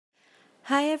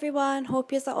Hi everyone,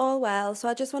 hope you're all well. So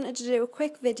I just wanted to do a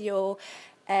quick video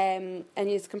and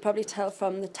you can probably tell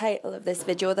from the title of this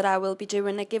video that I will be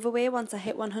doing a giveaway once I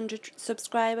hit 100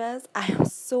 subscribers. I am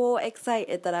so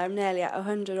excited that I'm nearly at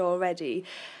 100 already.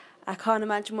 I can't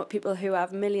imagine what people who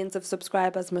have millions of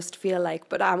subscribers must feel like,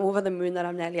 but I'm over the moon that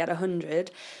I'm nearly at 100.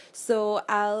 So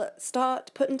I'll start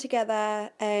putting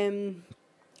together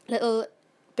little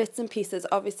bits and pieces,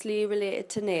 obviously related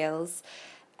to nails.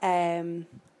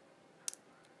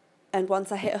 And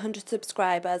once I hit 100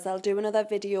 subscribers, I'll do another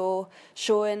video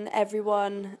showing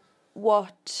everyone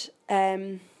what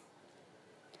bits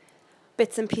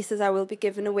and pieces I will be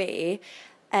giving away.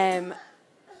 And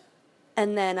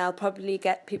then I'll probably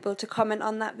get people to comment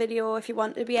on that video if you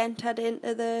want to be entered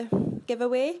into the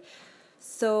giveaway.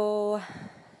 So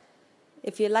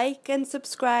if you like and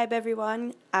subscribe,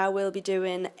 everyone, I will be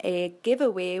doing a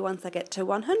giveaway once I get to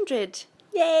 100.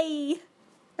 Yay!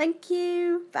 Thank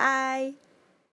you. Bye.